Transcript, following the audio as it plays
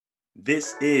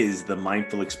This is the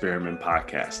Mindful Experiment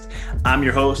Podcast. I'm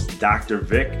your host, Dr.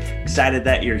 Vic. Excited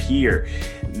that you're here.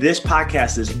 This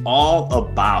podcast is all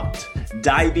about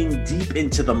diving deep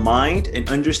into the mind and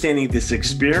understanding this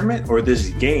experiment or this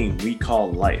game we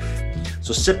call life.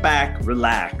 So sit back,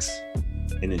 relax,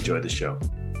 and enjoy the show.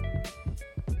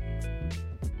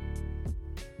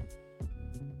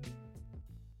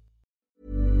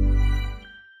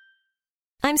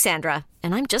 I'm Sandra,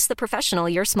 and I'm just the professional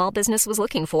your small business was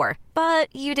looking for.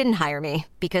 But you didn't hire me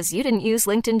because you didn't use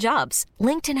LinkedIn Jobs.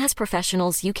 LinkedIn has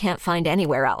professionals you can't find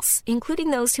anywhere else,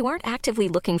 including those who aren't actively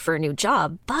looking for a new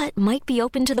job, but might be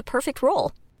open to the perfect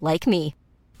role, like me.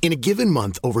 In a given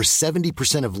month, over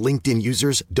 70% of LinkedIn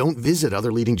users don't visit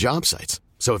other leading job sites.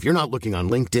 So if you're not looking on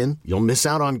LinkedIn, you'll miss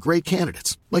out on great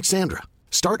candidates like Sandra.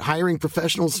 Start hiring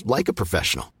professionals like a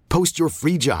professional. Post your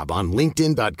free job on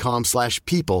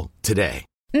linkedin.com/people today.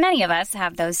 Many of us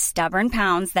have those stubborn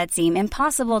pounds that seem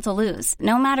impossible to lose,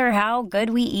 no matter how good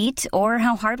we eat or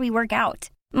how hard we work out.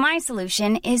 My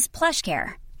solution is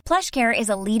PlushCare. PlushCare is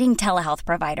a leading telehealth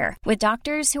provider with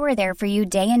doctors who are there for you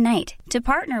day and night to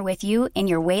partner with you in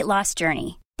your weight loss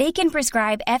journey. They can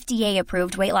prescribe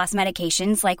FDA-approved weight loss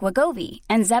medications like Wegovy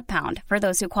and Zepbound for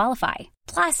those who qualify.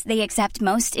 Plus, they accept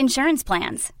most insurance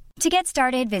plans. To get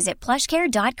started, visit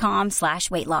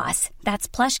plushcare.com/weightloss. That's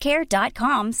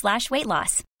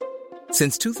plushcare.com/weightloss.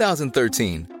 Since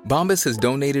 2013, Bombas has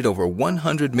donated over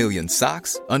 100 million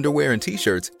socks, underwear, and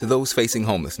T-shirts to those facing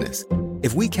homelessness.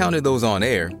 If we counted those on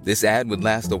air, this ad would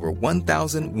last over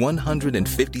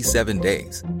 1,157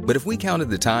 days. But if we counted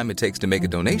the time it takes to make a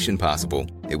donation possible,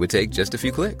 it would take just a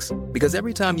few clicks. Because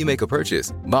every time you make a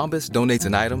purchase, Bombas donates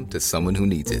an item to someone who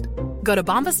needs it. Go to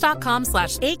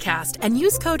bombas.com/ACAST and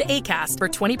use code ACAST for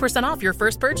 20% off your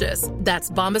first purchase. That's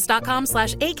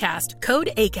bombas.com/ACAST, code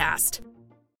ACAST.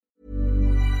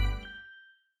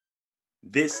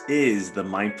 This is the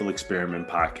Mindful Experiment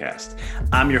Podcast.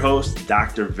 I'm your host,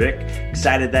 Dr. Vic.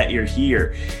 Excited that you're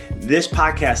here. This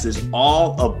podcast is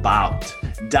all about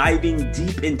diving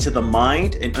deep into the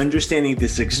mind and understanding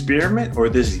this experiment or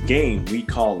this game we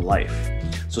call life.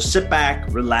 So sit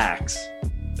back, relax,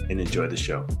 and enjoy the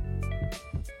show.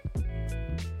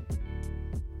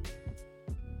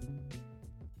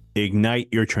 Ignite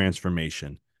your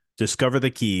transformation. Discover the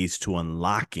keys to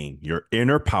unlocking your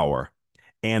inner power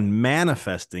and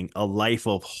manifesting a life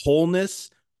of wholeness,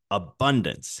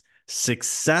 abundance,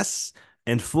 success,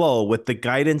 and flow with the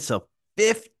guidance of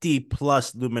 50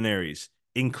 plus luminaries,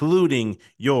 including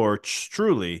yours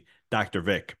truly, Dr.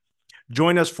 Vic.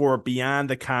 Join us for Beyond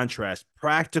the Contrast,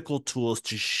 practical tools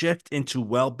to shift into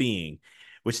well-being,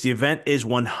 which the event is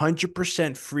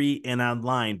 100% free and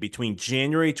online between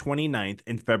January 29th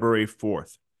and February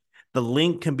 4th. The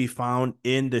link can be found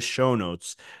in the show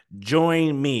notes.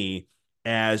 Join me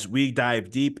as we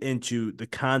dive deep into the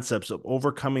concepts of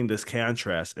overcoming this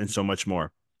contrast and so much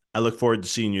more. I look forward to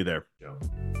seeing you there.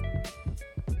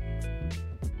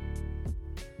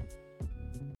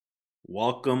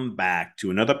 Welcome back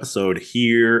to another episode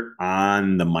here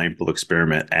on the Mindful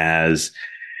Experiment. As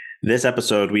this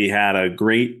episode, we had a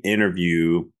great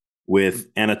interview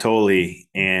with Anatoliy,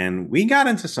 and we got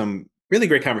into some really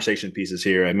great conversation pieces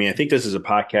here. I mean, I think this is a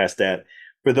podcast that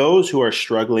for those who are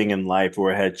struggling in life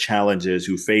or had challenges,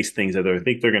 who face things that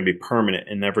think they're going to be permanent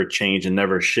and never change and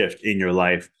never shift in your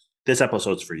life, this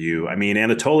episode's for you. I mean,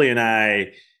 Anatoliy and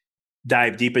I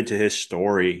dive deep into his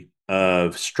story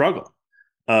of struggle,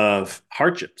 of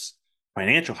hardships,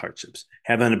 financial hardships,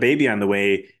 having a baby on the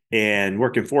way and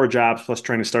working 4 jobs plus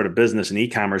trying to start a business in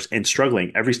e-commerce and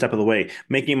struggling every step of the way,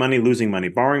 making money, losing money,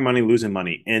 borrowing money, losing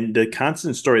money, and the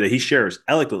constant story that he shares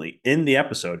eloquently in the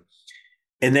episode.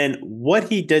 And then what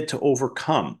he did to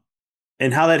overcome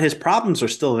and how that his problems are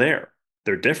still there.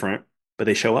 They're different, but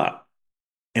they show up.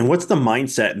 And what's the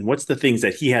mindset and what's the things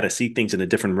that he had to see things in a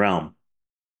different realm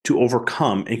to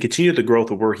overcome and continue the growth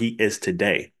of where he is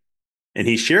today. And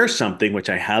he shares something which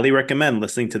I highly recommend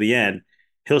listening to the end.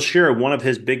 He'll share one of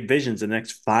his big visions in the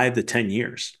next 5 to 10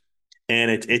 years.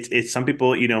 And it's some people,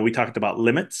 we talked about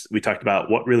limits. We talked about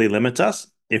what really limits us,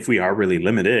 if we are really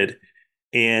limited,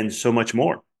 and so much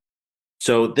more.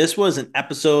 So this was an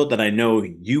episode that I know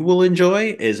you will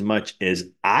enjoy as much as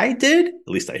I did. At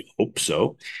least I hope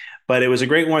so. But it was a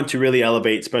great one to really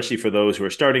elevate, especially for those who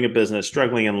are starting a business,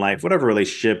 struggling in life, whatever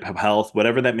relationship, health,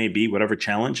 whatever that may be, whatever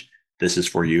challenge, this is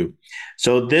for you.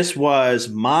 So this was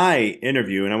my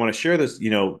interview, and I want to share this,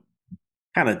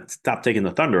 kind of stop taking the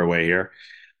thunder away here.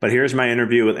 But here's my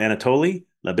interview with Anatoliy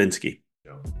Labinskiy.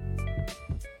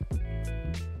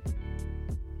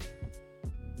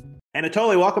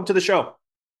 Anatoliy, welcome to the show.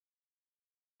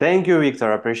 Thank you,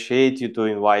 Victor. I appreciate you to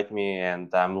invite me,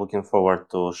 and I'm looking forward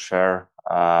to share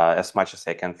as much as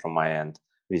I can from my end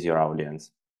with your audience.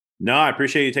 No, I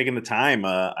appreciate you taking the time.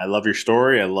 I love your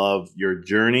story. I love your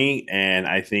journey. And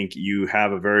I think you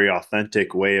have a very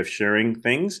authentic way of sharing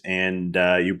things. And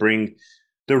you bring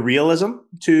the realism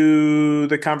to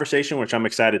the conversation, which I'm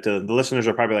excited to. The listeners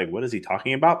are probably like, what is he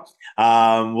talking about?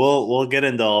 We'll get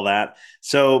into all that.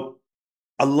 So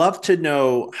I'd love to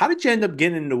know, how did you end up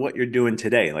getting into what you're doing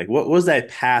today? Like, what was that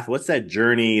path? What's that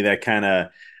journey that kind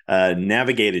of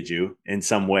navigated you in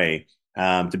some way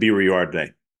to be where you are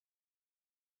today?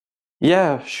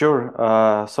 Yeah,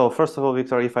 sure. So first of all,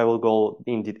 Victor, if I will go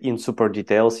in super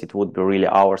details, it would be really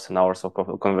hours and hours of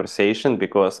conversation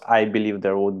because I believe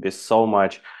there would be so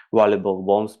much valuable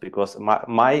bombs because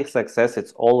my success,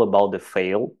 it's all about the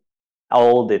fail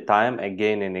all the time,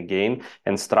 again and again,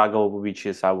 and struggle which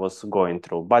is I was going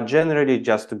through. But generally,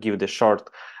 just to give the short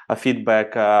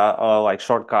feedback, like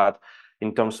shortcut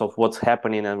in terms of what's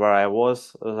happening and where I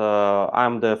was,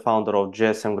 I'm the founder of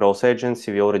GSM Growth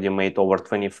Agency. We already made over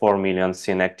 24 million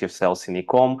in active sales in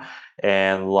e-com.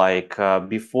 And like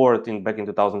before, back in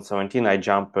 2017, I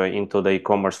jumped into the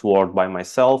e-commerce world by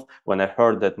myself when I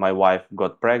heard that my wife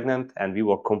got pregnant and we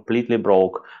were completely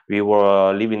broke. We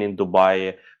were living in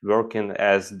Dubai, working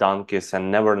as donkeys, and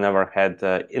never had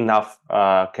enough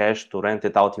cash to rent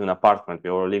it out in an apartment. We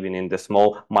were living in the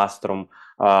small master room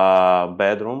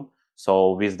bedroom,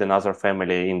 so with another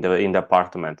family in the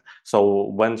apartment. So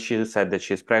when she said that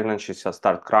she's pregnant, she just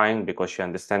started crying because she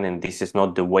understanding this is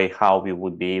not the way how we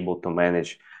would be able to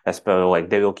manage. Especially like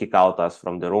they will kick out us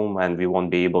from the room and we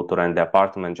won't be able to rent the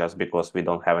apartment just because we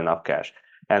don't have enough cash.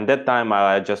 And that time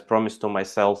I just promised to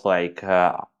myself like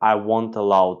I won't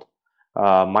allow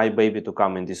my baby to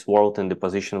come in this world in the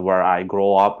position where I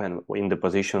grow up and in the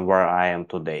position where I am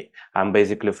today. I'm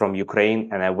basically from Ukraine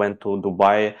and I went to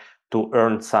Dubai to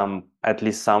earn at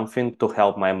least something to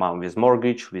help my mom with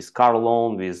mortgage, with car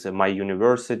loan, with my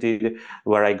university,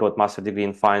 where I got master degree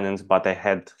in finance, but I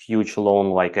had huge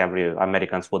loan, like every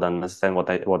Americans would understand what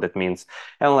it means.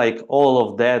 And like all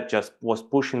of that just was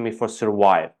pushing me for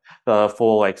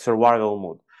for like survival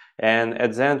mode. And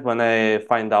at the end, when I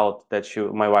find out that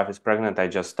my wife is pregnant, I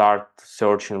just start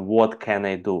searching what can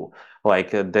I do.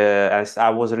 Like as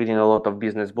I was reading a lot of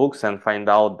business books and find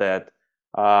out that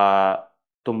uh,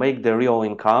 to make the real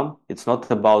income, it's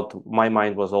not about, my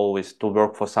mind was always to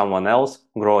work for someone else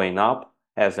growing up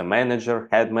as a manager,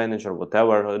 head manager,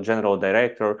 whatever, general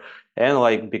director, and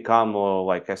like become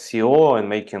like a CEO and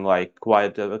making like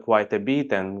quite a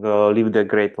bit and live the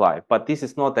great life. But this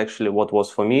is not actually what was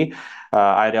for me.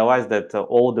 I realized that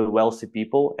all the wealthy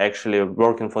people actually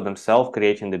working for themselves,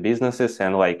 creating the businesses,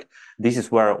 and like this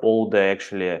is where all the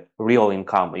actually real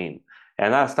income in.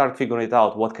 And I start figuring it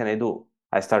out. What can I do?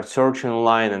 I start searching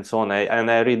online and so on.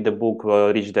 I read the book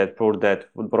Rich Dad Poor Dad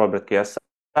with Robert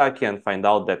Kiyosaki and find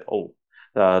out that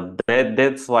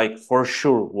that's like for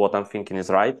sure what I'm thinking is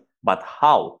right. But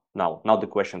how? Now the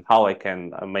question, how I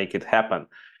can make it happen?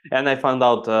 And I found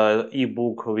out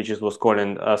ebook which was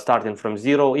called Starting from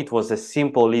Zero. It was a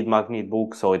simple lead magnet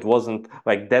book, so it wasn't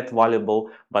like that valuable.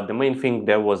 But the main thing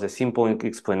there was a simple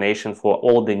explanation for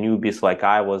all the newbies like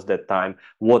I was that time.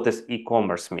 What does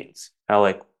e-commerce means? I'm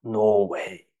like, no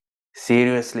way,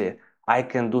 seriously? I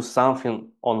can do something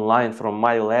online from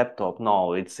my laptop?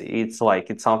 No, it's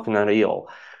like it's something unreal.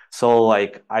 So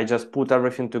like I just put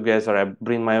everything together. I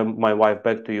bring my wife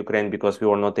back to Ukraine because we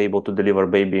were not able to deliver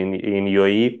baby in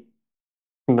UAE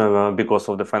because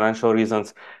of the financial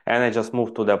reasons. And I just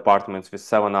moved to the apartments with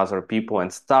 7 other people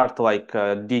and start like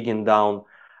digging down,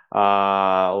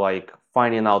 like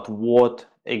finding out what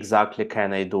exactly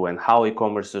can I do and how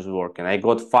e-commerce is working. I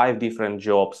got 5 different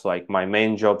jobs, like my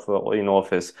main job in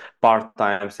office,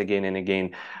 part-times again and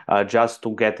again, just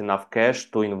to get enough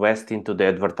cash to invest into the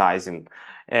advertising.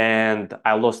 And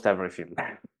I lost everything.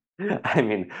 I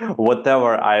mean,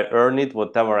 whatever I earn it,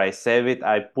 whatever I save it,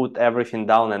 I put everything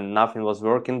down and nothing was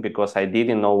working because I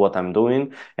didn't know what I'm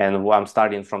doing. And I'm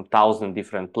starting from 1,000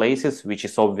 different places, which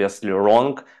is obviously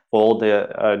wrong. For all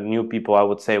the new people, I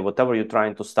would say, whatever you're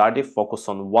trying to study, focus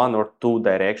on 1 or 2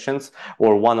 directions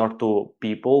or 1 or 2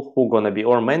 people who gonna be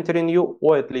or mentoring you,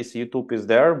 or at least YouTube is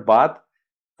there, but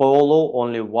follow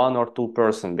only 1 or 2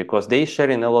 person because they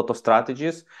sharing a lot of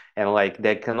strategies and like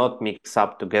they cannot mix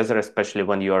up together, especially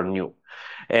when you are new.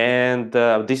 And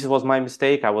this was my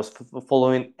mistake. I was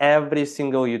following every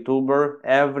single YouTuber,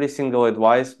 every single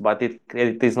advice, but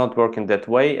it is not working that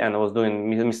way. And I was doing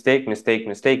mistake,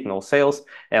 no sales,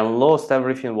 and lost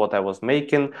everything what I was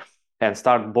making and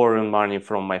start borrowing money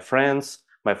from my friends,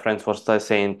 My friends were still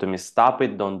saying to me, stop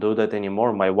it, don't do that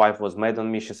anymore. My wife was mad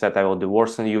on me. She said, I will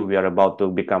divorce you. We are about to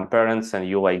become parents and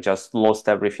you like just lost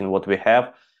everything what we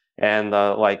have. And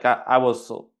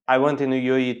I went in the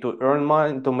UAE to earn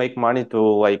money, to make money,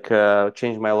 to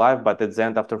change my life. But at the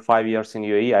end, after 5 years in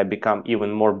UAE, I become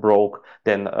even more broke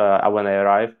than when I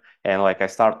arrived. And like I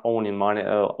start owning money,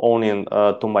 owning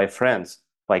to my friends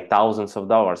like thousands of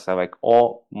dollars. I'm like,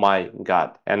 oh my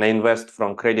God. And I invest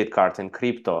from credit cards and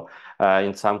crypto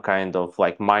in some kind of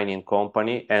like mining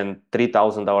company. And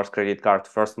 $3,000 credit card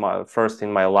first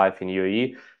in my life in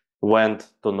UAE went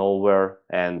to nowhere.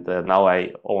 And now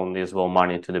I own as well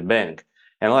money to the bank.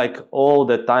 And like all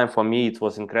the time for me, it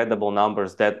was incredible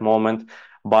numbers that moment.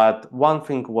 But one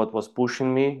thing what was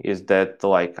pushing me is that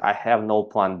like I have no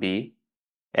plan B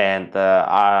and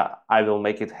I will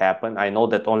make it happen. I know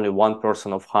that only one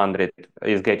person of 100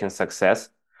 is getting success,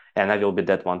 and I will be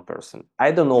that one person.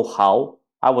 I don't know how.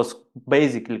 I was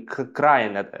basically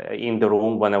crying in the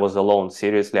room when I was alone.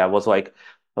 Seriously, I was like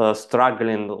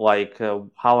struggling,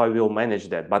 how I will manage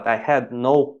that. But I had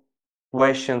no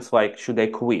questions like, should I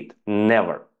quit?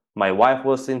 Never. My wife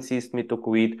was insist me to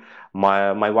quit.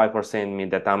 My wife was saying me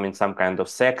that I'm in some kind of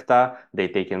secta. They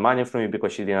taking money from me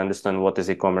because she didn't understand what is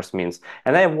e-commerce means.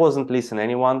 And I wasn't listening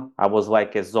anyone. I was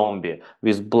like a zombie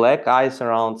with black eyes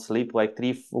around, sleep like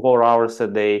 3-4 hours a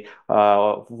day,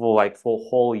 for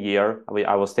whole year.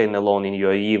 I was staying alone in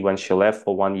UAE when she left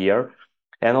for 1 year.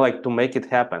 And like to make it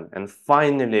happen. And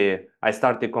finally, I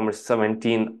started e-commerce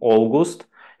 17 August.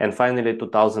 And finally,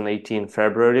 2018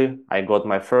 February, I got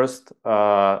my first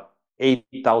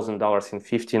 $8,000 in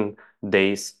 15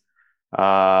 days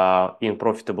in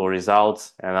profitable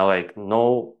results. And I like,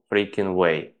 no freaking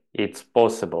way. It's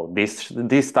possible. This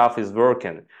stuff is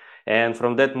working. And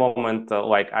from that moment,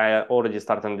 I already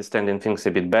started understanding things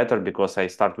a bit better because I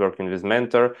start working with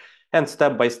mentor. And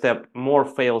step by step, more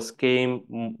fails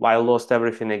came. I lost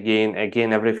everything again.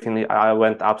 Everything I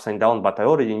went upside down. But I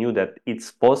already knew that it's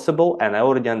possible, and I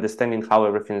already understanding how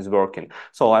everything is working.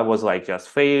 So I was like just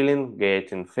failing,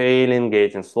 getting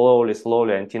slowly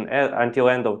until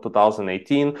end of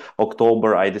 2018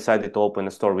 October. I decided to open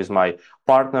a store with my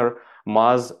partner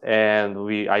Maz, and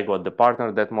I got the partner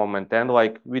at that moment, and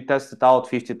like we tested out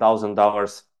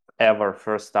 $50,000 ever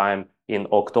first time in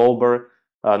October.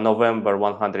 November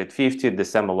 150,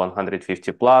 December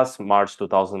 150 plus, March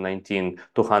 2019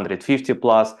 250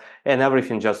 plus, and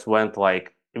everything just went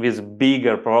like with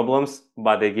bigger problems.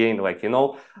 But again,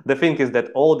 the thing is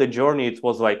that all the journey, it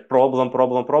was like problem,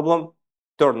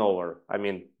 turnover. I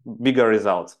mean, bigger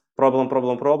results. Problem,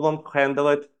 handle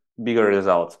it, bigger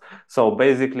results. So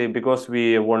basically, because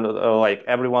we were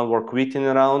everyone were quitting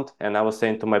around, and I was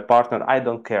saying to my partner, I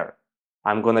don't care.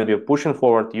 I'm gonna be pushing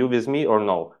forward. You with me or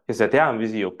no? He said, yeah, I'm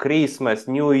with you. Christmas,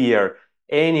 New Year,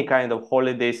 any kind of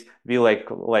holidays, we like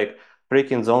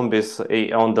freaking zombies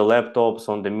on the laptops,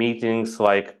 on the meetings.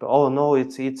 Like, oh no,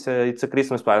 it's a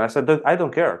Christmas party. I said, I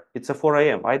don't care. It's a 4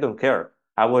 a.m. I don't care.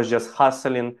 I was just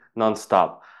hustling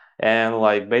nonstop, and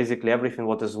like basically everything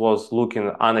was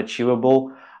looking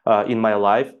unachievable in my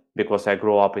life because I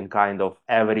grew up in kind of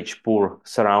average poor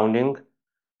surrounding,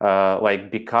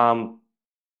 become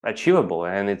achievable,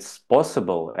 and it's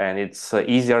possible, and it's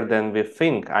easier than we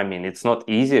think. I mean, it's not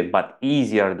easy, but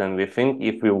easier than we think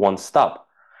if we won't stop.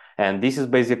 And this is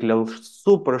basically a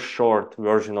super short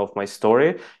version of my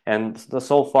story. And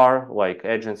so far, like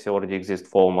agency already exists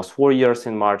for almost 4 years.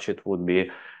 In March it would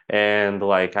be. And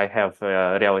like I have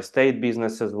a real estate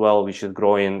business as well, which is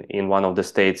growing in one of the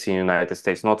states in the United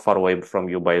States, not far away from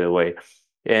you, by the way.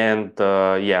 And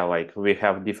we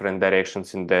have different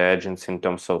directions in the agency in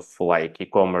terms of like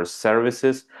e-commerce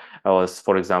services.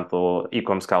 For example,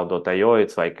 ecomscout.io,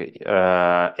 it's like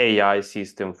AI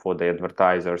system for the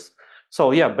advertisers.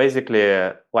 So yeah,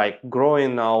 basically like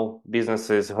growing now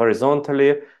businesses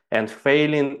horizontally and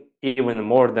failing even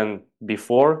more than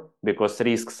before because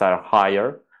risks are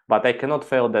higher. But I cannot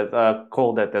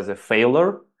call that as a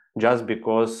failure just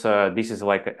because this is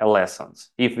like a lesson.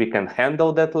 If we can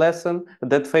handle that lesson,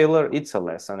 that failure, it's a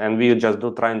lesson. And we just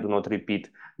try and do not repeat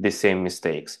the same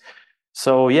mistakes.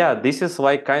 So yeah, this is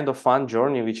like kind of fun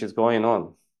journey which is going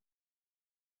on.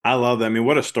 I love that. I mean,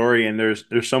 what a story. And there's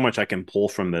so much I can pull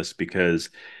from this because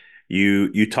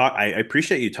you talk, I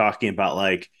appreciate you talking about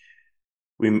like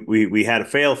we had a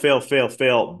fail,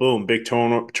 boom, big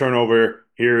turnover.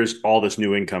 Here's all this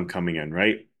new income coming in,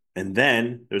 right? And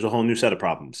then there's a whole new set of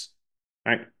problems,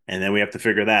 right? And then we have to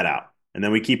figure that out. And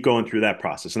then we keep going through that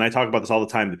process. And I talk about this all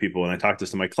the time to people, and I talk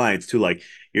this to my clients too. Like,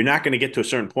 you're not going to get to a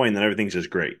certain point and then everything's just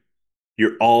great.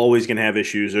 You're always going to have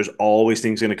issues. There's always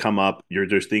things going to come up.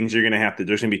 There's things you're going to have to,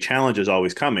 there's going to be challenges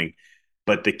always coming.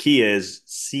 But the key is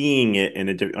seeing it and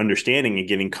understanding and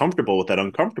getting comfortable with that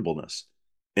uncomfortableness.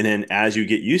 And then as you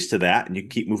get used to that and you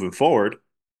keep moving forward,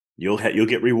 you'll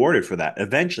get rewarded for that.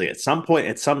 Eventually, at some point,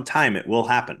 at some time, it will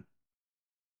happen.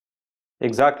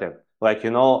 Exactly. Like, we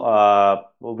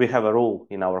have a rule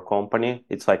in our company.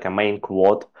 It's like a main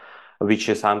quote, which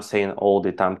is I'm saying all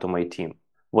the time to my team.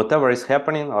 Whatever is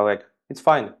happening, I'm like, it's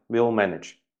fine, we'll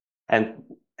manage. And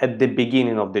at the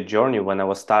beginning of the journey, when I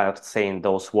was started saying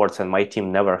those words and my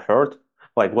team never heard,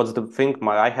 like, what's the thing?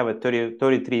 I have a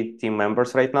 33 team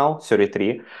members right now,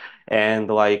 33. And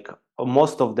like,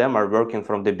 most of them are working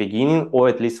from the beginning, or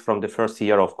at least from the first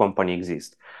year of company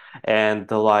exist. And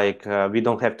like, we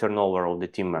don't have turnover of the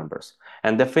team members.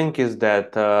 And the thing is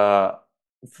that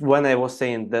when I was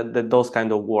saying that those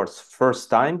kind of words first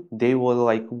time, they were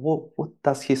like, what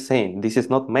does he saying? This is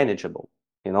not manageable.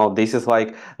 This is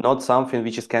like not something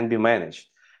which can be managed.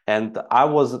 And I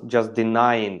was just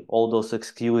denying all those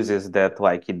excuses that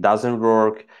like it doesn't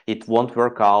work, it won't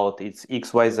work out, it's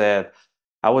XYZ.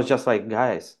 I was just like,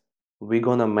 guys, we're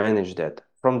gonna manage that.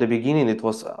 From the beginning, it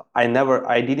was I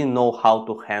didn't know how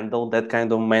to handle that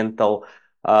kind of mental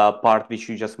part which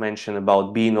you just mentioned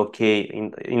about being okay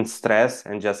in stress,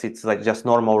 and it's like just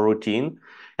normal routine.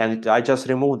 And I just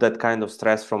removed that kind of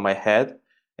stress from my head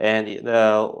and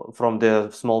from the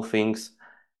small things,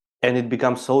 and it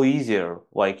becomes so easier.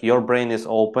 Like your brain is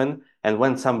open, and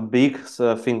when some big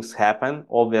things happen,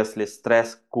 obviously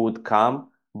stress could come,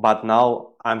 but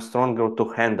now I'm stronger to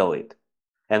handle it.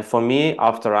 And for me,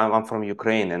 after I'm from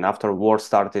Ukraine, and after war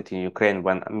started in Ukraine,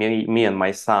 when me and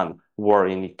my son were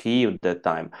in Kyiv at that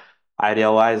time, I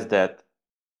realized that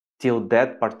till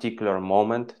that particular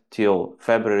moment, till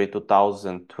February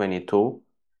 2022,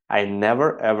 I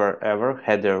never, ever, ever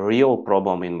had a real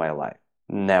problem in my life.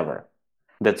 Never.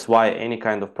 That's why any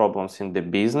kind of problems in the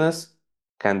business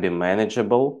can be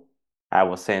manageable. I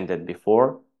was saying that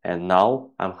before, and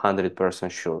now I'm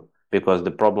 100% sure, because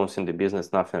the problems in the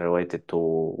business nothing related to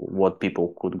what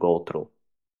people could go through.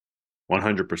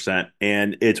 100%.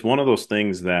 And it's one of those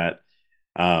things that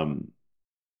I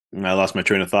lost my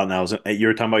train of thought. Now you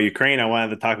were talking about Ukraine. I wanted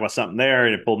to talk about something there,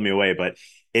 and it pulled me away. But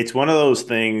it's one of those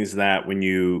things that when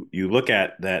you look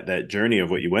at that journey of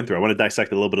what you went through, I want to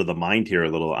dissect a little bit of the mind here, a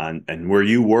little on and where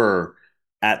you were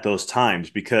at those times.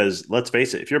 Because let's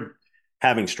face it, if you're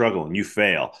having struggle and you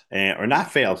fail, or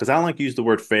not fail, because I don't like to use the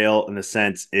word fail in the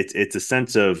sense it's a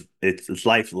sense of it's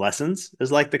life lessons,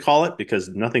 is like to call it, because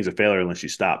nothing's a failure unless you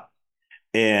stop.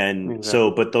 And Exactly.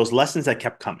 so, but those lessons that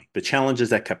kept coming, the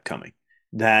challenges that kept coming,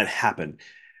 that happened.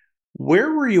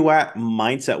 Where were you at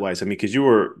mindset wise? I mean, because you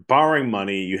were borrowing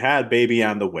money, you had baby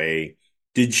on the way.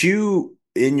 Did you,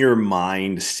 in your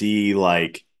mind, see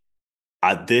like,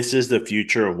 this is the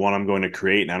future of what I'm going to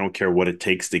create, and I don't care what it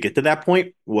takes to get to that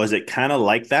point? Was it kind of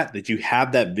like that? Did you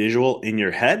have that visual in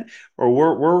your head, or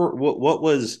what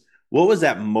was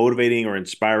that motivating or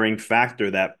inspiring factor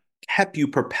that kept you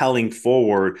propelling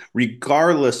forward,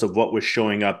 regardless of what was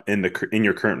showing up in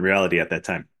your current reality at that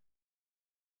time?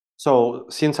 So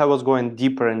since I was going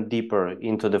deeper and deeper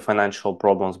into the financial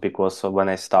problems, because when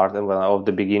I started of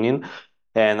the beginning,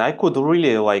 and I could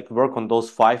really like work on those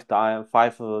five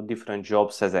different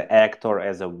jobs as an actor,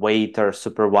 as a waiter,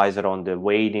 supervisor on the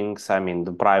weddings, I mean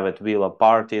the private villa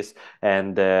parties,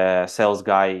 and the sales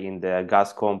guy in the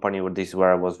gas company, where this is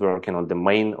where I was working on the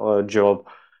main job.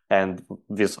 And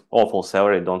this awful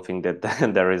salary, I don't think that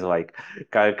there is like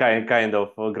kind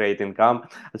of great income.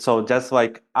 So just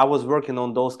like I was working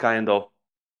on those kind of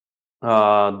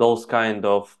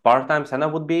part times, and I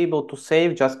would be able to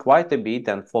save just quite a bit.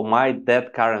 And for my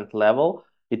that current level,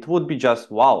 it would be just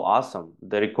wow, awesome,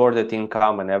 the recorded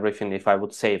income and everything if I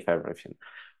would save everything.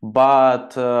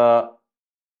 But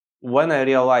when I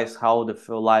realized how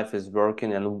the life is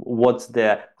working and what's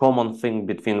the common thing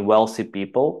between wealthy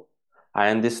people, I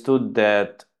understood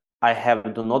that I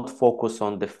have to not focus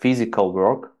on the physical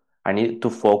work. I need to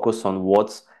focus on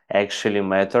what's actually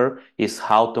matter, is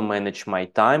how to manage my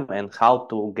time and how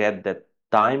to get that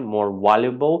time more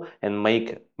valuable and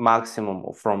make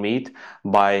maximum from it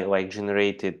by like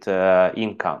generated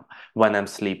income when I'm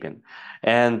sleeping.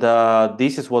 And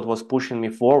this is what was pushing me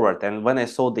forward. And when I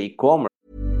saw the e-commerce,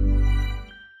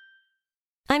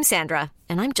 I'm Sandra,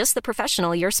 and I'm just the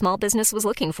professional your small business was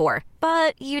looking for.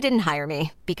 But you didn't hire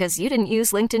me because you didn't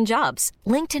use LinkedIn Jobs.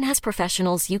 LinkedIn has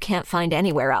professionals you can't find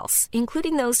anywhere else,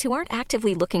 including those who aren't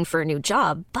actively looking for a new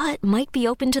job, but might be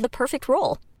open to the perfect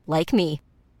role, like me.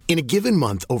 In a given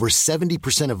month, over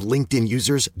 70% of LinkedIn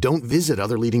users don't visit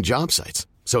other leading job sites.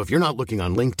 So if you're not looking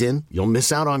on LinkedIn, you'll miss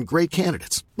out on great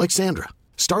candidates like Sandra.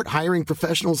 Start hiring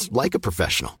professionals like a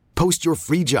professional. Post your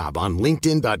free job on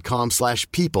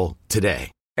linkedin.com/people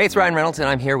today. Hey, it's Ryan Reynolds, and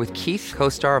I'm here with Keith,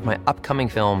 co-star of my upcoming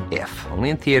film, If,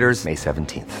 only in theaters May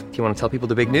 17th. Do you want to tell people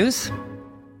the big news?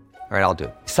 All right, I'll do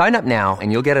it. Sign up now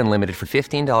and you'll get unlimited for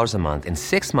 $15 a month and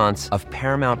 6 months of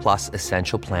Paramount Plus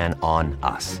Essential Plan on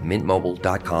us.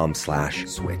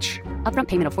 Mintmobile.com/switch. Upfront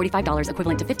payment of $45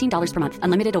 equivalent to $15 per month.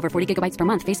 Unlimited over 40 gigabytes per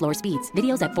month. Face lower speeds.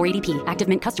 Videos at 480p. Active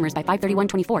Mint customers by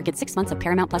 531.24 get 6 months of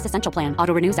Paramount Plus Essential Plan.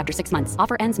 Auto renews after 6 months.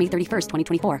 Offer ends May 31st,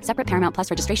 2024. Separate Paramount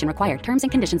Plus registration required. Terms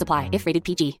and conditions apply if rated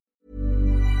PG.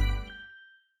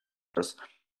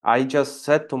 I just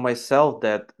said to myself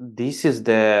that this is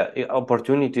the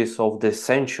opportunities of the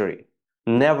century.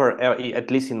 Never,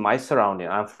 at least in my surrounding,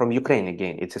 I'm from Ukraine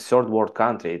again. It's a third world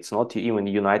country. It's not even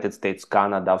United States,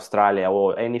 Canada, Australia,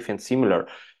 or anything similar.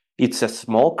 It's a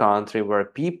small country where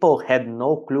people had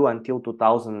no clue until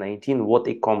 2019 what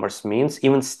e-commerce means.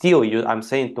 Even still, I'm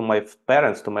saying to my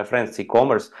parents, to my friends,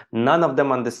 e-commerce, none of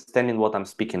them understanding what I'm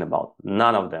speaking about.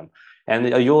 None of them. And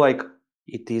you're like,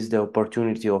 it is the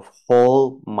opportunity of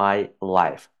all my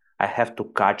life. I have to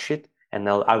catch it and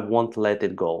I won't let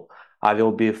it go. I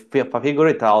will figure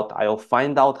it out. I will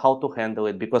find out how to handle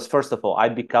it because first of all, I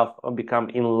become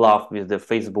in love with the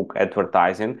Facebook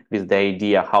advertising, with the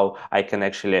idea how I can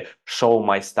actually show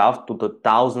my stuff to the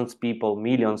thousands of people,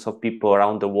 millions of people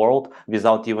around the world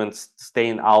without even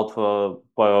staying out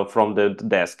from the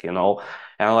desk, And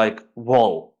I'm like,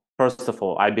 whoa. First of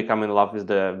all, I become in love with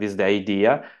the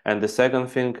idea. And the second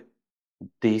thing,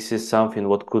 this is something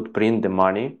what could bring the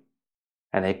money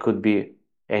and I could be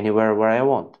anywhere where I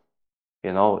want.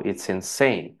 It's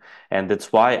insane. And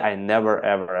that's why I never,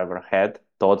 ever, ever had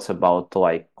thoughts about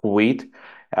like quit.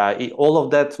 All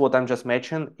of that, what I'm just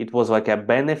mentioning, it was like a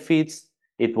benefits.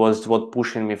 It was what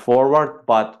pushing me forward.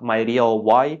 But my real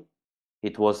why,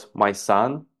 it was my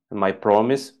son and my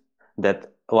promise that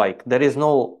like there is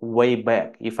no way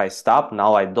back. If I stop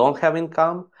now, I don't have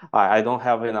income, I don't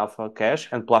have enough cash,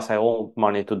 and plus I owe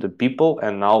money to the people,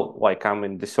 and now like I'm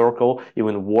in the circle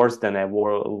even worse than I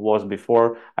was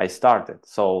before I started.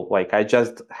 So like I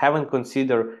just haven't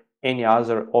considered any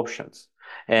other options,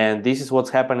 and this is what's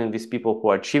happening with people who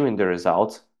are achieving the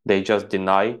results. They just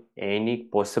deny any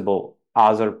possible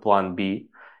other plan B,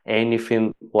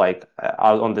 anything like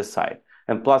on the side.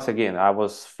 And plus, again, I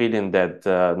was feeling that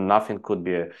nothing could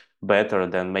be better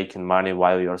than making money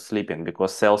while you're sleeping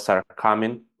because sales are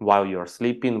coming while you're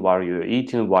sleeping, while you're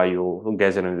eating, while you're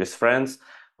gathering with friends.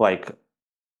 Like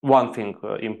one thing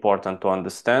important to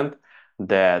understand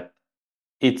that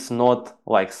it's not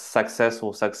like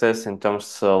successful success in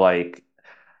terms like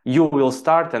you will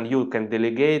start and you can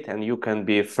delegate and you can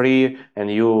be free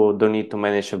and you don't need to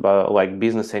manage about like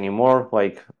business anymore.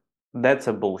 Like that's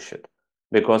a bullshit.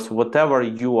 Because whatever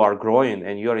you are growing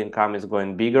and your income is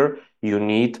going bigger, you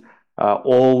need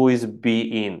always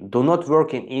be in. Do not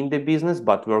working in the business,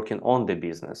 but working on the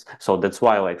business. So that's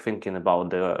why like thinking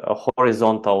about the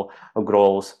horizontal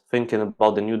growth, thinking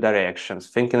about the new directions,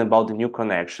 thinking about the new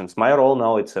connections. My role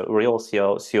now, it's a real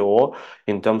CEO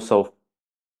in terms of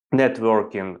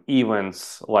networking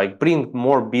events, like bring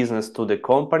more business to the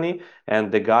company, and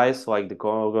the guys like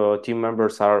the team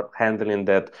members are handling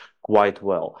that quite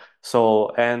well.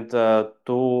 So and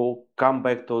to come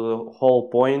back to the whole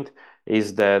point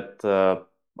is that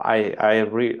I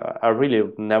really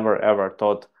never ever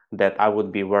thought that I would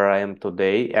be where I am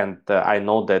today, and I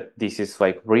know that this is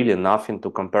like really nothing to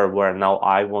compare where now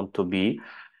I want to be.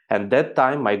 And that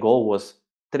time my goal was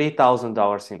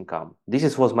 $3,000 income.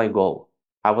 Was my goal.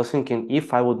 I was thinking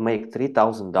if I would make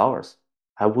 $3,000,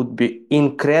 I would be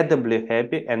incredibly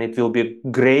happy and it will be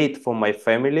great for my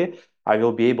family. I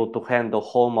will be able to handle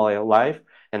whole my life.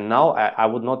 And now I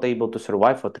would not able to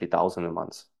survive for 3,000 a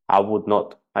month. I would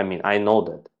not. I mean, I know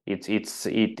that it's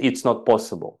not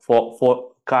possible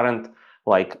for current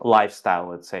like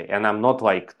lifestyle, let's say. And I'm not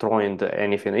like throwing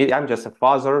anything. I'm just a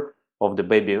father of the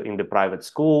baby in the private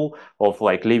school, of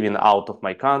like living out of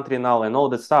my country now and all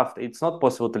that stuff. It's not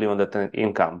possible to live on that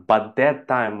income. But that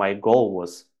time my goal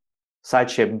was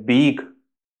such a big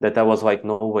that I was like,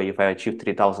 no way, if I achieve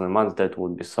 3,000 a month, that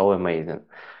would be so amazing.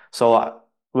 So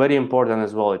very important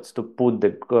as well, it's to put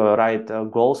the right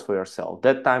goals for yourself.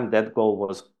 That time that goal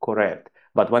was correct.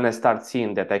 But when I start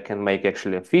seeing that I can make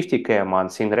actually 50K a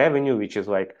month in revenue, which is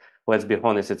like, let's be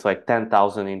honest, it's like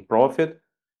 10,000 in profit,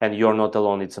 and you're not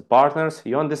alone, it's a partners,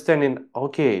 you're understanding,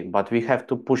 okay, but we have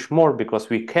to push more because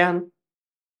we can,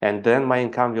 and then my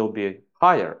income will be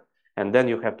higher. And then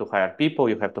you have to hire people,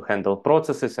 you have to handle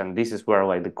processes, and this is where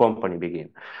like the company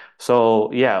begin.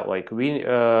 So yeah, like we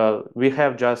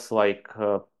have just like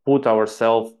put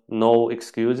ourselves no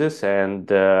excuses and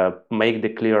make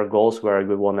the clear goals where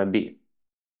we want to be.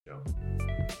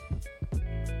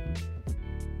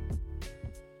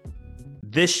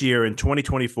 This year in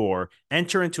 2024,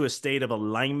 enter into a state of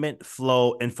alignment,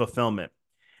 flow, and fulfillment.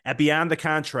 At Beyond the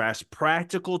Contrast,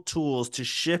 practical tools to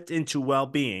shift into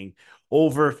well-being,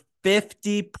 over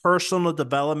 50 personal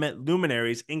development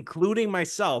luminaries, including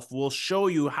myself, will show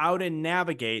you how to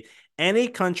navigate any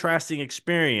contrasting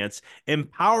experience,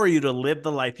 empower you to live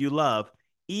the life you love,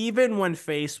 even when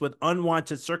faced with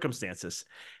unwanted circumstances.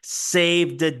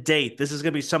 Save the date. This is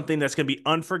going to be something that's going to be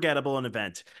unforgettable, an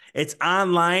event. It's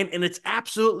online and it's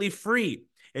absolutely free.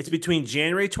 It's between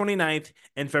January 29th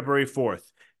and February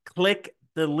 4th. Click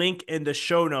the link in the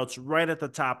show notes right at the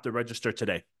top to register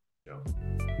today.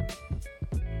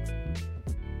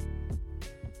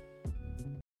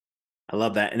 I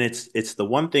love that. And it's the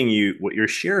one thing what you're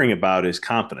sharing about is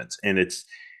confidence. And it's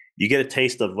you get a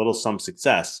taste of some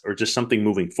success or just something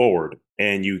moving forward,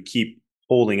 and you keep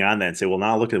holding on that and say, well,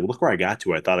 now look where I got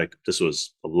to. I thought this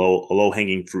was a low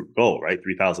hanging fruit goal, right?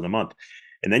 3,000 a month.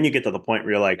 And then you get to the point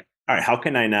where you're like, all right, how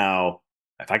can I now,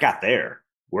 if I got there,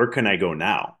 where can I go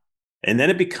now? And then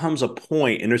it becomes a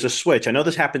point, and there's a switch. I know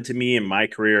this happened to me in my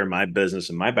career, in my business,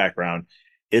 in my background,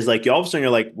 is like all of a sudden you're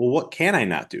like, well, what can I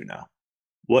not do now?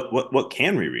 What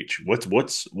can we reach? What's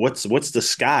the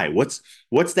sky?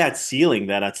 What's that ceiling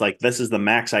that it's like this is the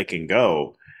max I can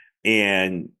go,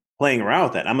 and playing around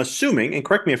with that. I'm assuming, and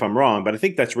correct me if I'm wrong, but I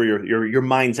think that's where your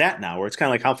mind's at now, where it's kind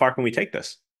of like, how far can we take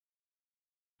this?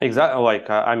 Exactly.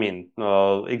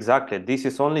 Exactly. This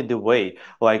is only the way.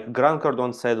 Like Grant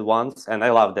Cardone said once, and I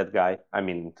love that guy.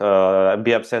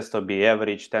 Be obsessed or be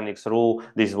average, 10x rule.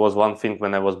 This was one thing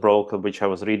when I was broke, which I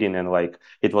was reading, and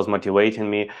it was motivating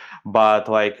me. But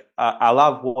I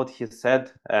love what he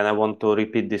said, and I want to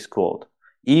repeat this quote.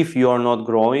 If you are not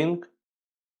growing,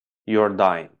 you're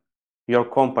dying. Your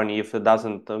company, if it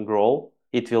doesn't grow,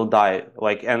 it will die.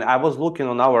 And I was looking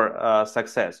on our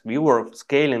success. We were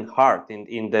scaling hard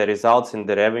in the results, in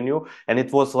the revenue, and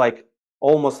it was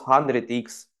almost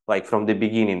 100x from the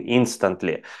beginning,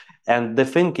 instantly. And the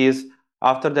thing is,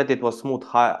 after that, it was smooth,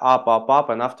 high, up,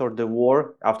 and after the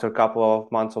war, after a couple of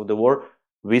months of the war,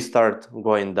 we start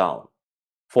going down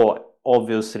for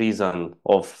obvious reason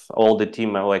of all the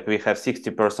team. We have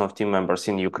 60% of team members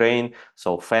in Ukraine,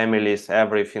 so families,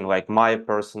 everything, my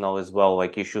personal as well,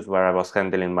 issues where I was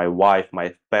handling my wife,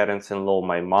 my parents-in-law,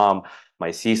 my mom,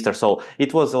 my sister. So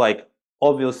it was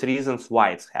obvious reasons why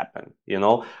it's happened,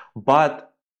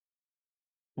 but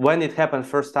when it happened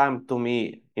first time to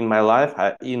me in my life,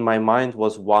 in my mind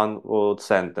was one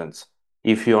sentence: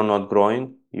 if you're not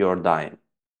growing, you're dying.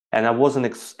 And I wasn't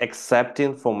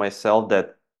accepting for myself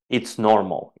that it's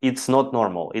normal. It's not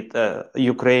normal.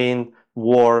 Ukraine,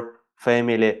 war,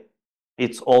 family,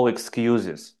 it's all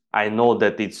excuses. I know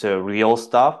that it's real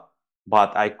stuff,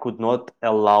 but I could not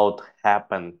allow it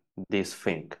happen, this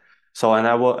thing. So,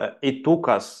 it took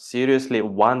us seriously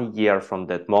 1 year from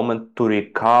that moment to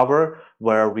recover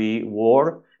where we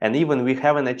were. And even we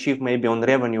haven't achieved maybe on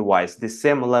revenue wise the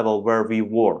same level where we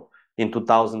were in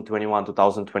 2021,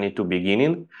 2022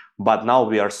 beginning, but now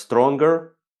we are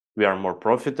stronger, we are more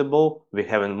profitable, we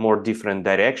have more different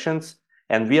directions,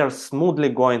 and we are smoothly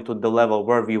going to the level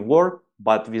where we were,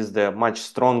 but with the much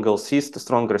stronger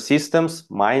systems,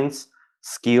 minds,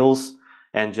 skills,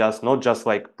 and not just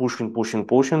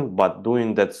pushing, but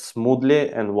doing that smoothly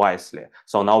and wisely.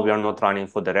 So now we are not running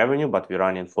for the revenue, but we're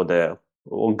running for the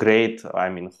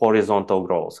horizontal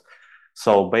growth.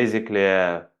 So basically,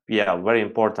 very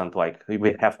important.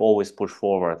 We have always push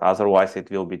forward. Otherwise,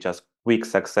 it will be just quick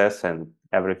success and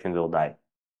everything will die.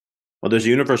 Well, there's a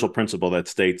universal principle that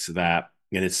states that,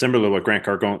 and it's similar to what Grant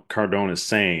Cardone is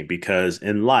saying, because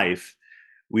in life,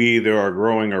 we either are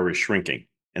growing or we're shrinking.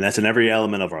 And that's in every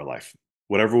element of our life.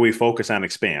 Whatever we focus on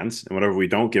expands, and whatever we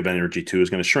don't give energy to is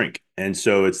going to shrink. And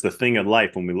so it's the thing of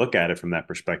life when we look at it from that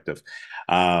perspective,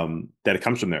 that it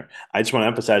comes from there. I just want to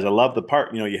emphasize, I love the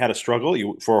part, you had a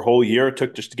struggle for a whole year. It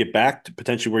took just to get back to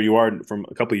potentially where you are from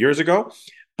a couple of years ago,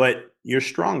 but you're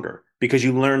stronger because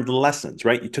you learned the lessons,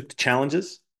 right? You took the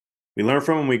challenges, we learn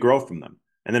from them, we grow from them.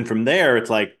 And then from there, it's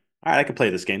like, all right, I can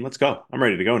play this game. Let's go. I'm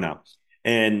ready to go now.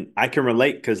 And I can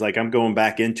relate because I'm going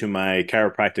back into my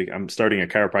chiropractic. I'm starting a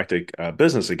chiropractic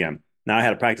business again. Now I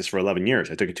had to practice for 11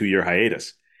 years. I took a 2-year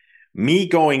hiatus. Me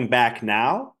going back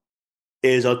now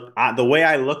is the way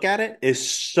I look at it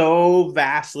is so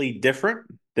vastly different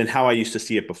than how I used to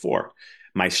see it before.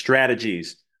 My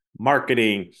strategies,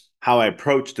 marketing, how I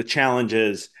approach the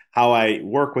challenges, how I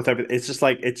work with everything. It's just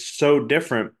it's so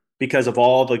different because of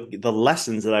all the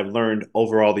lessons that I've learned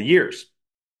over all the years.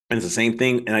 And it's the same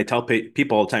thing. And I tell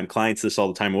people all the time, clients this all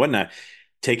the time and whatnot,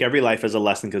 take every life as a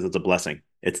lesson because it's a blessing.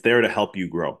 It's there to help you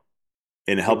grow.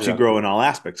 and it helps you grow Exactly. in all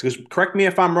aspects. Because correct me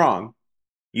if I'm wrong,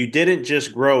 you didn't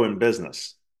just grow in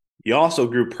business. You also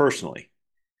grew personally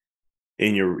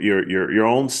in your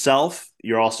own self.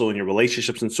 You're also in your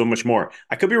relationships and so much more.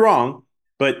 I could be wrong,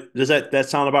 but does that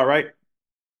sound about right?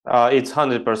 It's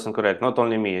 100% correct. Not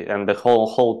only me and the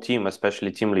whole team,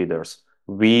 especially team leaders.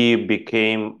 We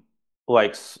became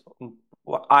like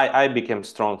I became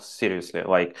strong seriously,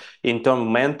 like in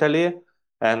term mentally.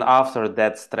 And after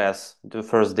that stress, the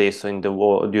first days in the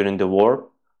war during the war,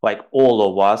 like all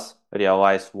of us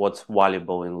realized what's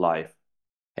valuable in life.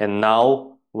 And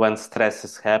now when stress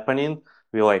is happening,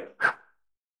 we like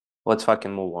let's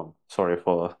fucking move on. Sorry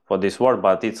for this word,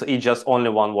 but it's just only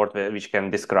one word which can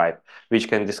describe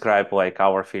like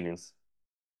our feelings.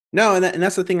 No, and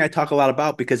that's the thing I talk a lot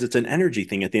about because it's an energy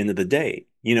thing at the end of the day.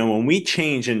 You know, when we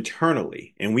change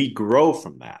internally and we grow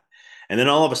from that, and then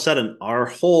all of a sudden our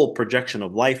whole projection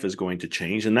of life is going to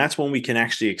change. And that's when we can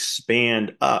actually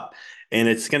expand up. And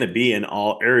it's going to be in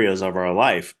all areas of our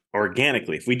life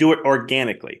organically. If we do it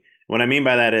organically, what I mean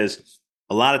by that is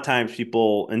a lot of times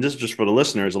people, and this is just for the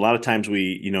listeners, a lot of times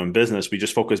we, in business, we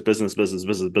just focus business, business,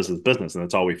 business, business, business, and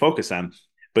that's all we focus on.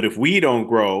 But if we don't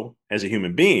grow as a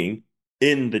human being,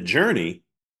 in the journey,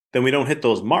 then we don't hit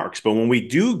those marks. But when we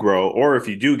do grow, or if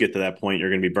you do get to that point,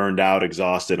 you're going to be burned out,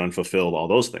 exhausted, unfulfilled, all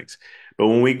those things. But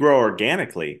when we grow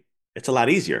organically, it's a lot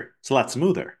easier. It's a lot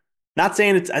smoother. Not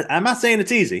saying I'm not saying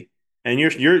it's easy. And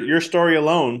your story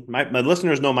alone, my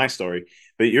listeners know my story,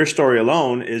 but your story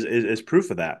alone is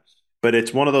proof of that. But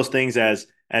it's one of those things as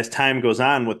time goes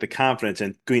on with the confidence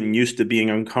and getting used to being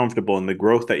uncomfortable and the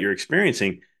growth that you're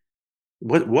experiencing,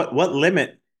 what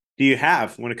limit do you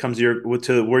have when it comes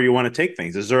to where you want to take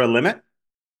things? Is there a limit?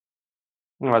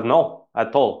 No,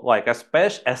 at all. Like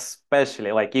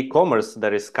especially like e-commerce,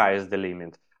 there is sky is the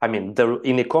limit. I mean,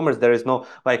 in e-commerce there is no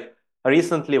like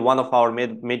recently one of our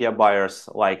media buyers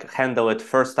like handled it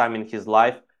first time in his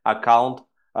life account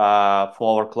for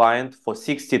our client for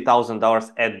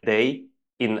 $60,000 a day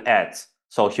in ads.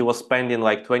 So he was spending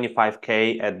like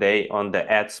 25K a day on the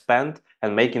ad spend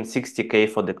and making 60K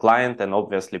for the client and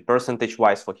obviously percentage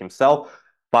wise for himself.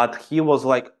 But he was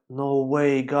like, no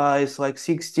way, guys, like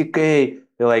 60K.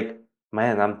 You're like,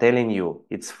 man, I'm telling you,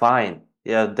 it's fine.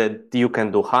 Yeah, that you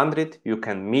can do 100, you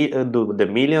can do the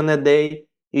million a day.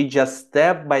 You just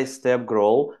step by step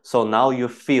grow. So now you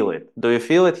feel it. Do you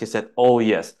feel it? He said, oh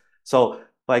yes. So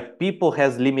like people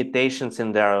has limitations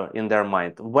in their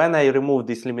mind. When I removed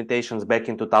these limitations back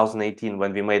in 2018,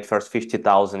 when we made first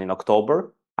 50,000 in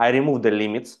October, I removed the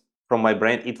limits from my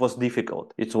brain. It was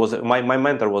difficult. It was my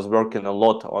mentor was working a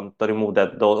lot on to remove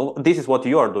that. This is what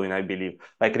you are doing, I believe.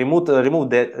 Like remove the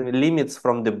limits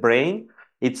from the brain.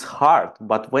 It's hard,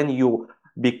 but when you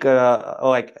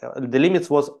the limits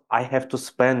was I have to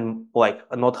spend like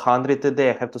not 100 a day.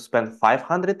 I have to spend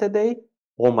 500 a day.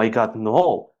 Oh my God,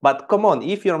 no! But come on,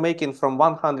 if you're making from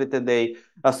 100 a day,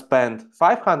 spend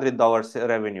 $500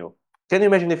 revenue. Can you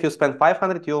imagine if you spend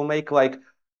 500, you'll make like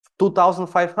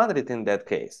 2,500 in that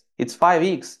case. It's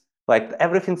 5x. Like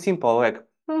everything simple, like,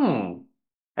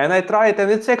 And I try it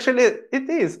and it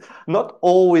is not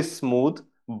always smooth,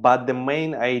 but the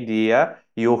main idea,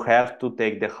 you have to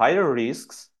take the higher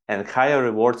risks and higher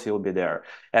rewards will be there.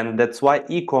 And that's why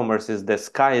e-commerce is the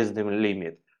sky is the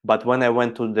limit. But when I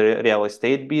went to the real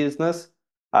estate business,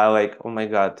 I like, oh my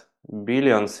God,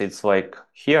 billions, it's like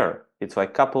here. It's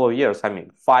like couple of years. I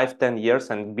mean, 5, 10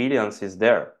 years and billions is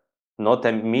there, not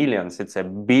a millions. It's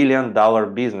 $1 billion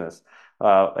business.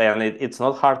 And it's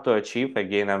not hard to achieve.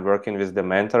 Again, I'm working with the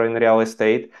mentor in real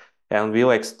estate and we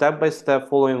like step by step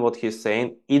following what he's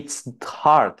saying. It's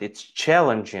hard. It's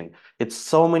challenging. It's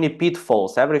so many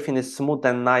pitfalls. Everything is smooth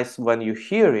and nice when you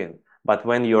hear it. But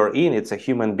when you're in, it's a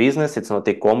human business. It's not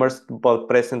e-commerce, but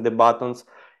pressing the buttons,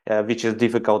 which is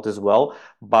difficult as well.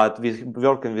 But with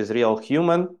working with real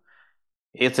human,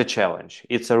 it's a challenge.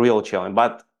 It's a real challenge.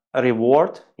 But a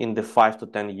reward in the 5 to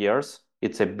 10 years,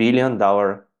 it's $1 billion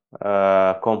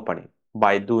company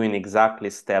by doing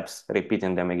exactly steps,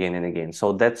 repeating them again and again.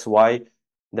 So that's why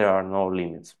there are no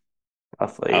limits. Uh,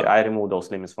 I remove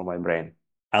those limits from my brain.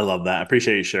 I love that. I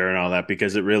appreciate you sharing all that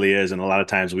because it really is. And a lot of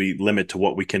times we limit to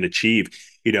what we can achieve.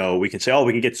 You know, we can say, oh,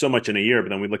 we can get so much in a year, but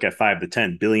then we look at $5 to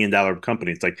 $10 billion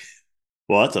company. It's like,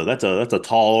 well, that's a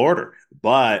tall order.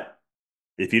 But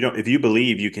if you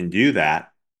believe you can do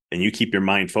that and you keep your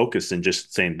mind focused and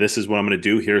just saying, this is what I'm going to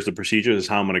do, here's the procedure, this is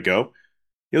how I'm going to go,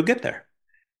 you'll get there.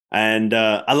 And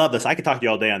I love this. I could talk to you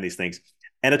all day on these things.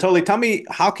 Anatoly, tell me,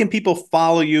 how can people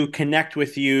follow you, connect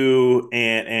with you,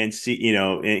 and see,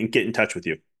 and get in touch with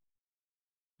you?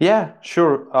 Yeah,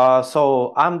 sure.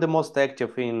 So I'm the most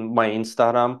active in my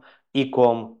Instagram,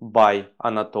 ecom by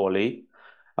Anatoly.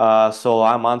 So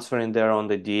I'm answering there on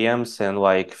the DMs, and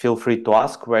like feel free to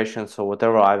ask questions or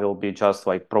whatever. I will be just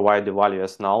like provide the value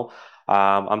as now.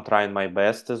 I'm trying my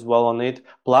best as well on it.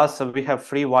 Plus, we have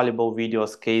free valuable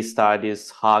videos, case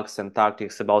studies, hacks and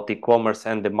tactics about e-commerce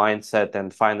and the mindset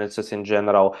and finances in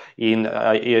general in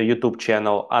a YouTube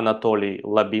channel, Anatoliy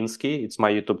Labinskiy. It's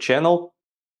my YouTube channel.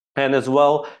 And as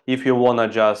well, if you want to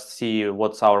just see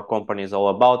what our company is all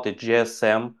about, it's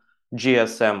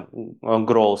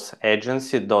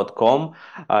gsmgrowthagency.com.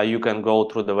 You can go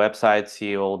through the website,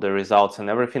 see all the results and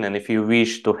everything. And if you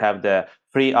wish to have the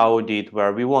free audit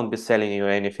where we won't be selling you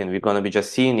anything, we're going to be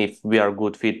just seeing if we are a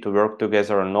good fit to work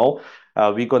together or no.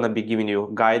 We're going to be giving you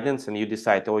guidance, and you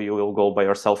decide, or you will go by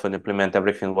yourself and implement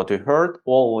everything what we heard,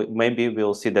 or maybe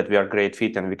we'll see that we are a great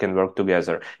fit and we can work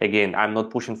together. Again, I'm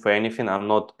not pushing for anything. I'm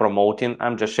not promoting.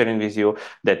 I'm just sharing with you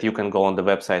that you can go on the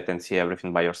website and see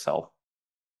everything by yourself.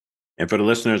 And for the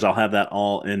listeners, I'll have that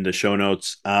all in the show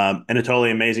notes.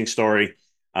 Anatoliy, amazing story.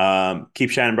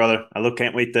 Keep shining, brother.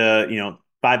 Can't wait to,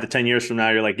 5 to 10 years from now,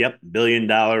 you're like, yep, $1 billion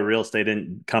real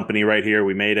estate company right here.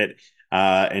 We made it.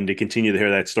 And to continue to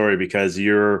hear that story, because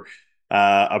you're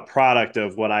a product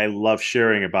of what I love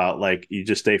sharing about. Like, you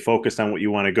just stay focused on what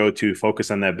you want to go to, focus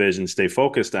on that vision, stay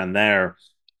focused on there,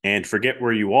 and forget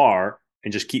where you are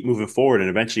and just keep moving forward. And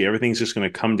eventually everything's just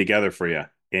going to come together for you.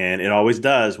 And it always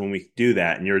does when we do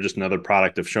that. And you're just another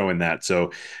product of showing that.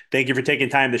 So thank you for taking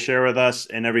time to share with us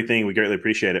and everything. We greatly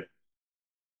appreciate it.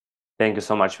 Thank you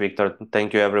so much, Victor.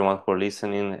 Thank you, everyone, for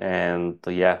listening. And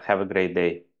have a great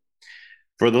day.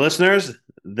 For the listeners,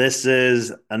 this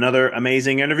is another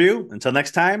amazing interview. Until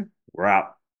next time, we're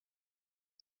out.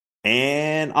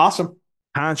 And awesome.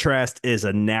 Contrast is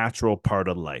a natural part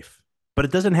of life, but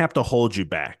it doesn't have to hold you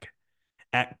back.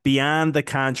 At Beyond the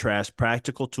Contrast,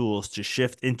 practical tools to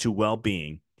shift into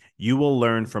well-being, you will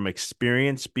learn from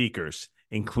experienced speakers,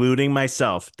 including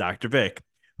myself, Dr. Vic,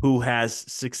 who has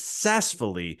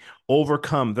successfully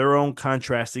overcome their own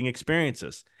contrasting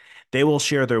experiences. They will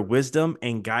share their wisdom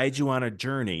and guide you on a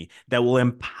journey that will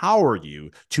empower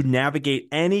you to navigate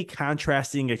any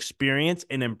contrasting experience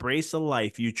and embrace a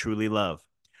life you truly love.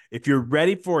 If you're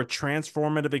ready for a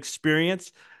transformative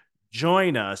experience,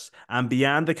 join us on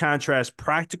Beyond the Contrast,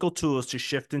 practical tools to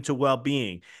shift into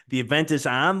well-being. The event is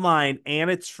online and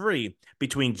it's free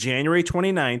between January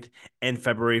 29th and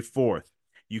February 4th.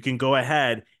 You can go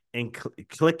ahead and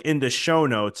click in the show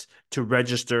notes to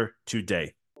register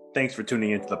today. Thanks for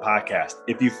tuning into the podcast.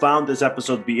 If you found this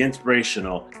episode to be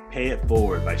inspirational, pay it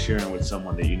forward by sharing with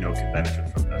someone that you know can benefit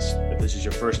from this. If this is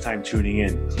your first time tuning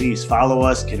in, please follow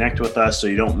us, connect with us so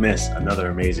you don't miss another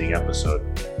amazing episode.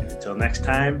 And until next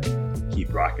time,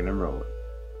 keep rocking and rolling.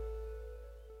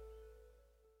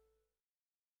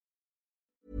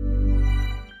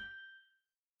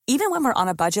 Even when we're on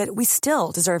a budget, we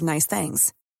still deserve nice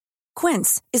things.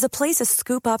 Quince is a place to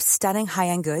scoop up stunning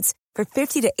high-end goods for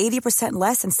 50 to 80%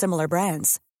 less than similar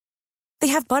brands. They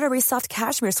have buttery soft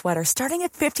cashmere sweaters starting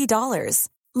at $50,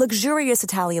 luxurious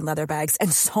Italian leather bags,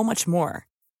 and so much more.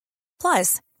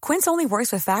 Plus, Quince only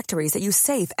works with factories that use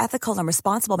safe, ethical, and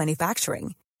responsible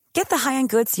manufacturing. Get the high-end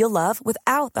goods you'll love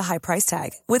without the high price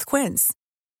tag with Quince.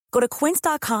 Go to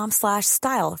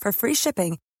quince.com/style for free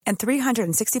shipping and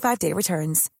 365-day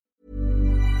returns.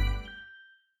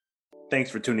 Thanks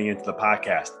for tuning into the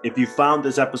podcast. If you found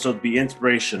this episode to be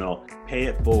inspirational, pay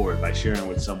it forward by sharing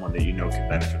with someone that you know can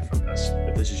benefit from this.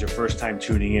 If this is your first time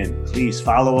tuning in, please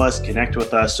follow us, connect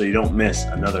with us so you don't miss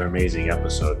another amazing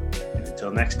episode. And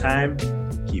until next time,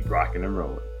 keep rocking and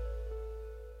rolling.